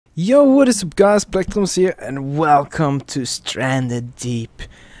Yo, what is up guys, Plektrums here and welcome to Stranded Deep.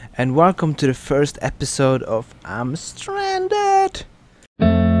 And welcome to the first episode of I'm Stranded!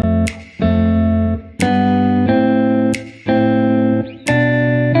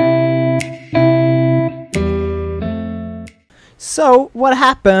 So, what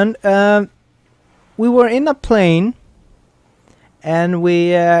happened? We were in a plane and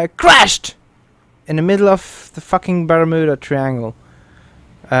we crashed in the middle of the fucking Bermuda Triangle.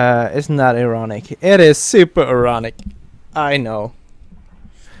 Isn't that ironic? It is super ironic. I know.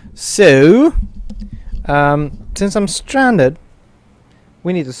 So, since I'm stranded,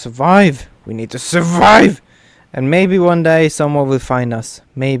 we need to survive. We need to survive! And maybe one day someone will find us.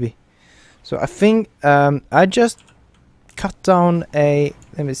 Maybe. So I think I just cut down a...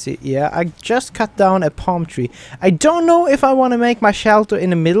 Let me see. Yeah, I just cut down a palm tree. I don't know if I want to make my shelter in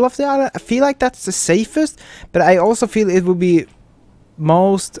the middle of the island. I feel like that's the safest. But I also feel it would be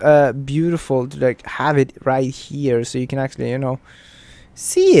most beautiful to like have it right here, so you can actually, you know,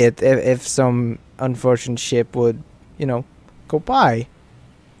 see it if some unfortunate ship would, you know, go by.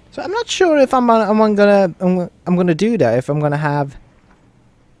 So I'm not sure if I'm gonna do that, if I'm gonna have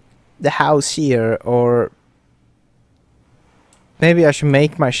the house here, or maybe I should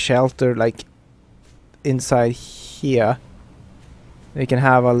make my shelter like inside here. We can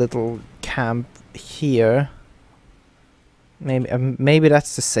have a little camp here. Maybe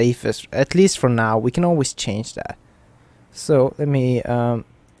that's the safest, at least for now. We can always change that. So let me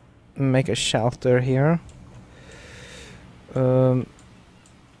make a shelter here. Would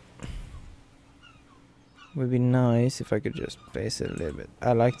be nice if I could just place it a little bit.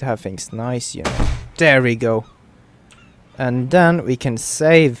 I like to have things nice, you know. There we go. And then we can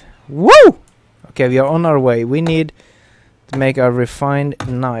save. Woo! Okay, we are on our way. We need to make a refined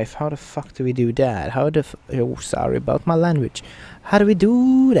knife. How the fuck do we do that? Oh, sorry about my language. How do we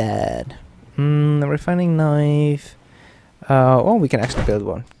do that? A refining knife. Oh, we can actually build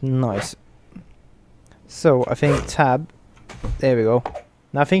one. Nice. So I think tab. There we go.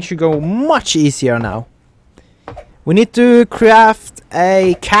 Now things should go much easier now. We need to craft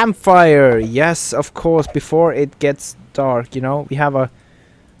a campfire. Yes, of course, before it gets dark, you know. We have a...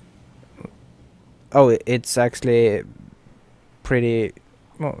 Oh, it's actually pretty...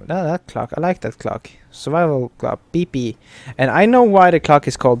 Oh, that clock. I like that clock. Survival clock. BP. And I know why the clock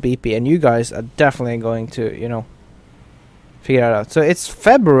is called BP, and you guys are definitely going to, you know, figure it out. So it's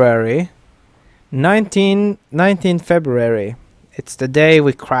February. 19 February. It's the day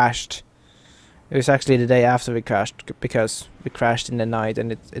we crashed. It was actually the day after we crashed, because we crashed in the night,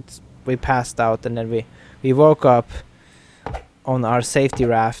 and we passed out, and then we woke up on our safety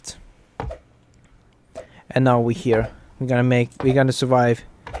raft, and now we're here. We're gonna survive.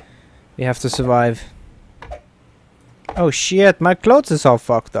 We have to survive. Oh shit, my clothes is all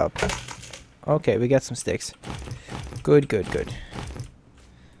fucked up. Okay, we got some sticks. Good, good, good.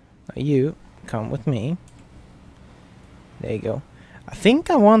 Now you come with me. There you go. I think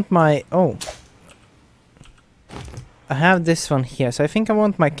I want my... Oh. I have this one here, so I think I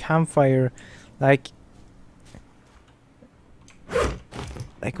want my campfire like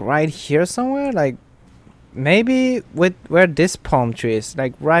right here somewhere, like maybe with where this palm tree is,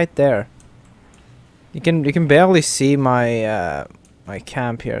 like right there. You can barely see my my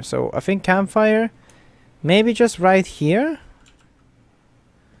camp here, so I think campfire maybe just right here.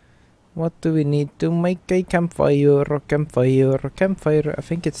 What do we need to make a campfire? Campfire, I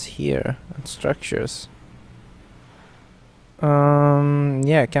think it's here on structures.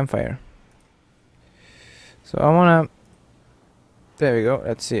 Yeah, campfire. So I wanna... There we go,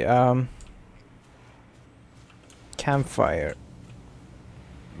 let's see, campfire.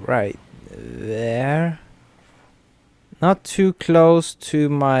 Right there. Not too close to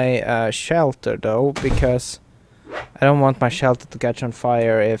my shelter though, because I don't want my shelter to catch on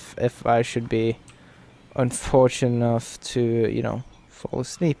fire if I should be unfortunate enough to, you know, fall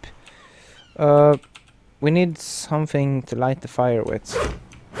asleep. We need something to light the fire with.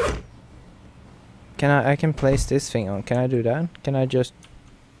 I can place this thing on. Can I do that? Can I just...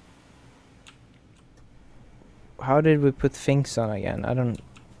 How did we put things on again? I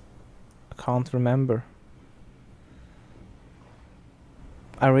can't remember.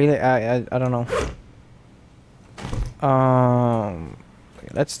 I don't know.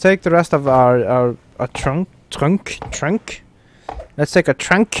 Let's take the rest of our trunk. Let's take a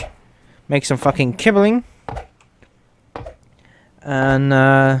trunk. Make some fucking kibbling. And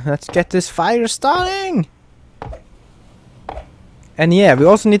let's get this fire starting. And yeah, we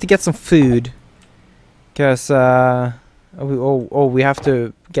also need to get some food, because we have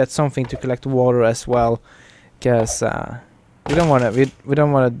to get something to collect water as well, because we don't wanna we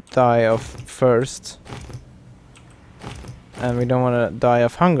don't wanna die of thirst, and we don't wanna die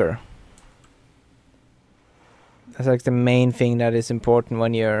of hunger. That's like the main thing that is important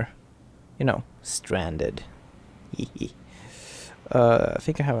when you're, you know, stranded. I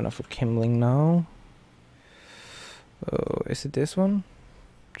think I have enough for kindling now. Oh, is it this one?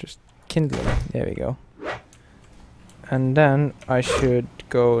 Just kindling. There we go. And then I should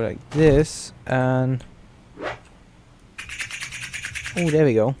go like this and... Oh, there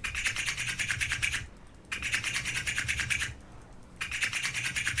we go.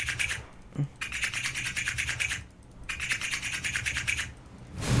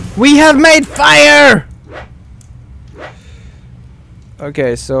 We have made fire!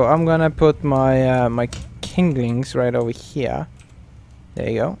 Okay, so I'm gonna put my my kindlings right over here. There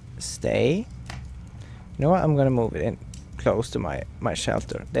you go. Stay. You know what? I'm gonna move it in close to my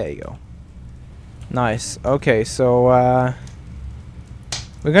shelter. There you go. Nice. Okay, so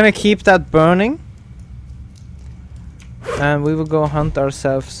we're gonna keep that burning, and we will go hunt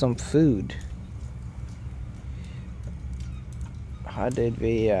ourselves some food. How did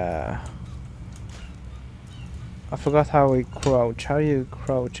we I forgot how we crouch. How do you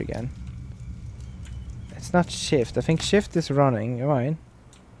crouch again? It's not shift. I think shift is running, right?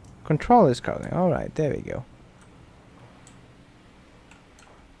 Control is crouching. Alright, there we go.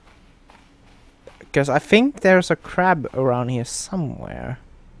 Because I think there's a crab around here somewhere.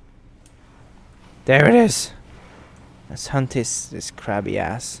 There it is. Let's hunt this crabby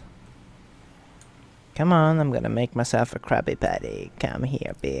ass. Come on, I'm gonna make myself a Krabby Patty. Come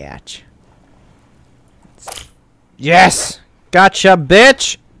here, bitch. Yes! Gotcha,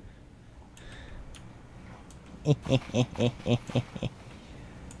 bitch!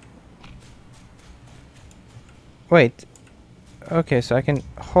 Wait. Okay, so I can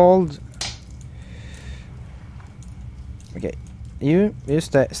hold... Okay. You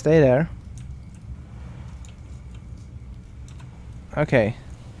stay there. Okay.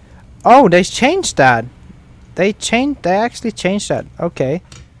 Oh, they changed that. They actually changed that. Okay.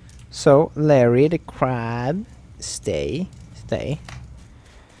 So, Larry the crab, stay. Do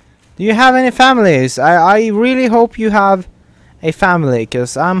you have any families? I really hope you have a family,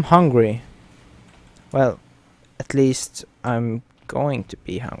 because I'm hungry. Well, at least I'm going to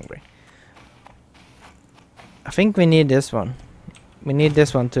be hungry. I think we need this one. We need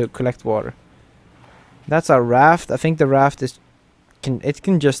this one to collect water. That's our raft. I think the raft is... It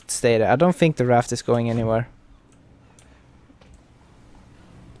can just stay there. I don't think the raft is going anywhere.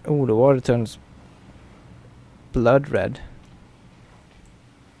 Oh, the water turns blood red.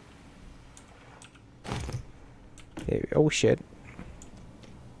 Oh shit.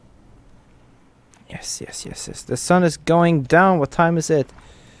 Yes. The sun is going down. What time is it?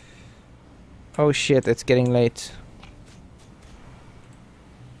 Oh shit, it's getting late.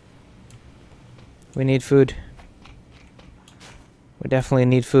 We need food. We definitely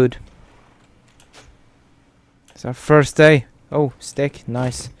need food. It's our first day. Oh, steak,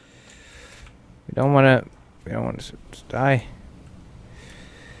 nice. We don't want to die.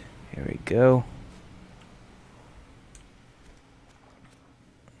 Here we go.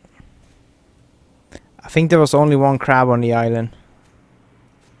 I think there was only one crab on the island.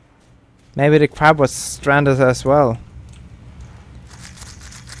 Maybe the crab was stranded as well.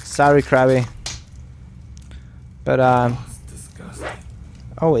 Sorry, Krabby. But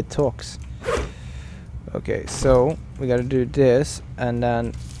oh, it talks. Okay, so we gotta do this and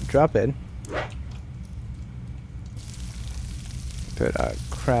then drop it. Put our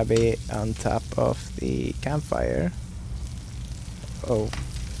Krabby on top of the campfire. Oh,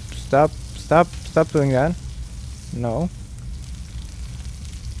 stop doing that. No.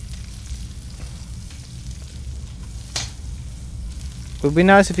 It would be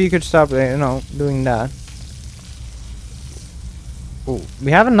nice if you could stop, you know, doing that. Oh,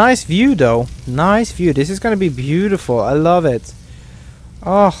 we have a nice view though. Nice view. This is gonna be beautiful. I love it.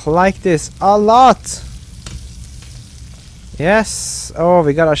 Oh, like this a lot. Yes. Oh,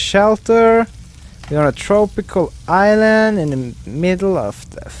 we got a shelter. We're on a tropical island in the middle of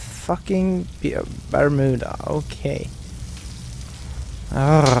the fucking Bermuda. Okay.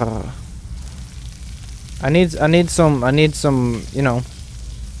 I need some, you know.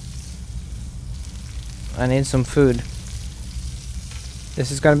 I need some food. This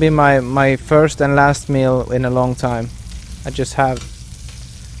is gonna be my first and last meal in a long time. I just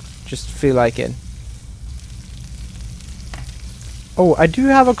feel like it. Oh, I do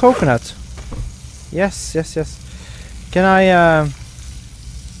have a coconut. Yes. Can I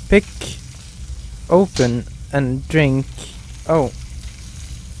pick, open, and drink? Oh,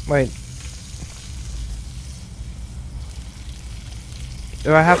 wait.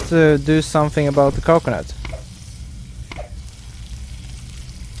 Do I have to do something about the coconut?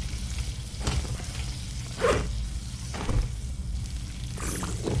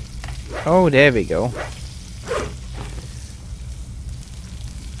 Oh, there we go.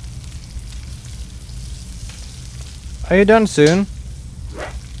 Are you done soon?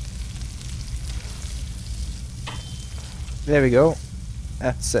 There we go.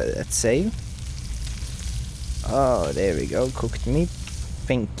 Let's save. Oh, there we go. Cooked meat.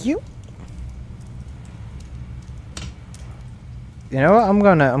 Thank you. You know what? I'm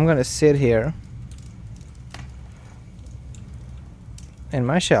gonna sit here in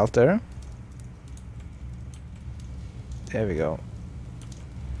my shelter. There we go.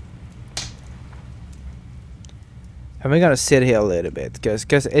 And we're gonna sit here a little bit, cause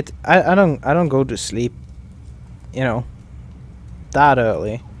I don't go to sleep, you know, that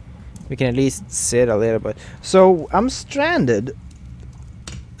early. We can at least sit a little bit. So I'm stranded,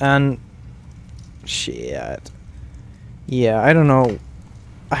 and shit. Yeah, I don't know.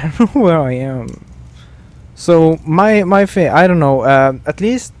 I don't know where I am. So my thing, I don't know. At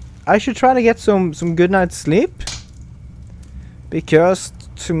least I should try to get some good night's sleep, because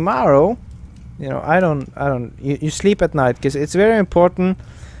tomorrow, you know, you sleep at night, because it's very important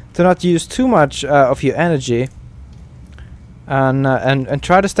to not use too much of your energy, and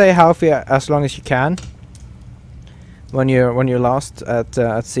try to stay healthy as long as you can when you're lost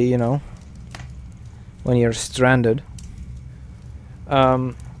at sea, you know, when you're stranded.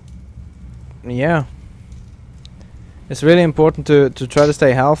 Yeah, it's really important to try to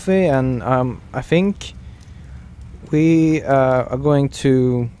stay healthy, and I think we are going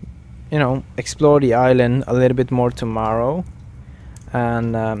to, you know, explore the island a little bit more tomorrow,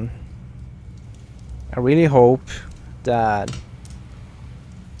 and I really hope that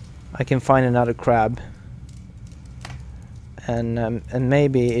I can find another crab, and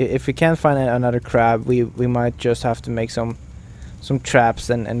maybe if we can't find another crab, we might just have to make some traps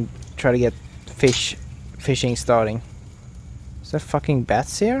and try to get fishing starting. Is there fucking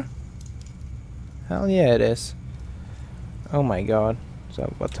bats here? Hell yeah, it is. Oh my god.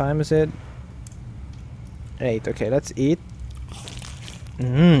 So what time is it? 8. Okay, let's eat.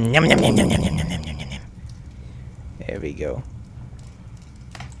 Yum, yum, yum, yum, yum, yum, yum, yum, yum, yum. There we go.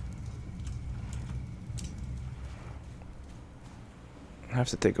 I have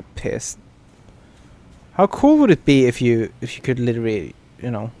to take a piss. How cool would it be if you could literally,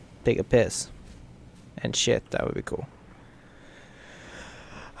 you know, take a piss and shit? That would be cool.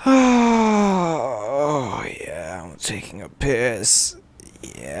 Oh yeah, I'm taking a piss.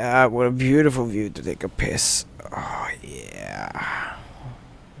 Yeah, what a beautiful view to take a piss. Oh yeah.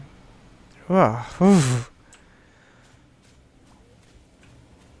 Oh,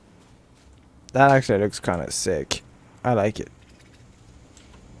 that actually looks kind of sick. I like it.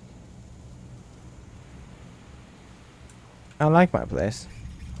 I like my place.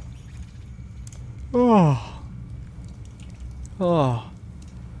 Oh. Oh.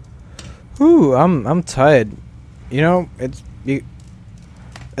 Ooh, I'm tired. You know, it's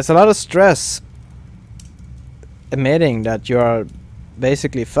a lot of stress admitting that you are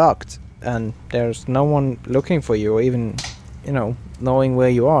basically fucked, and there's no one looking for you, or even, you know, knowing where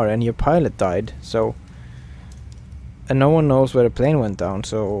you are, and your pilot died, so, and no one knows where the plane went down.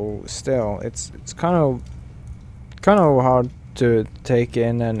 So still, it's kind of hard to take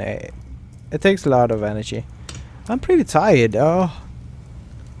in, and it takes a lot of energy. I'm pretty tired. Oh,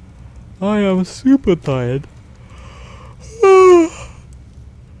 I am super tired.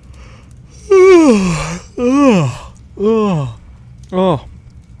 Oh,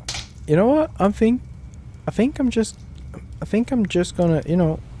 you know what? I think I'm just gonna, you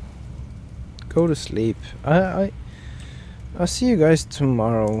know, go to sleep. I'll see you guys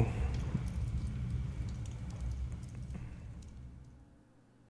tomorrow.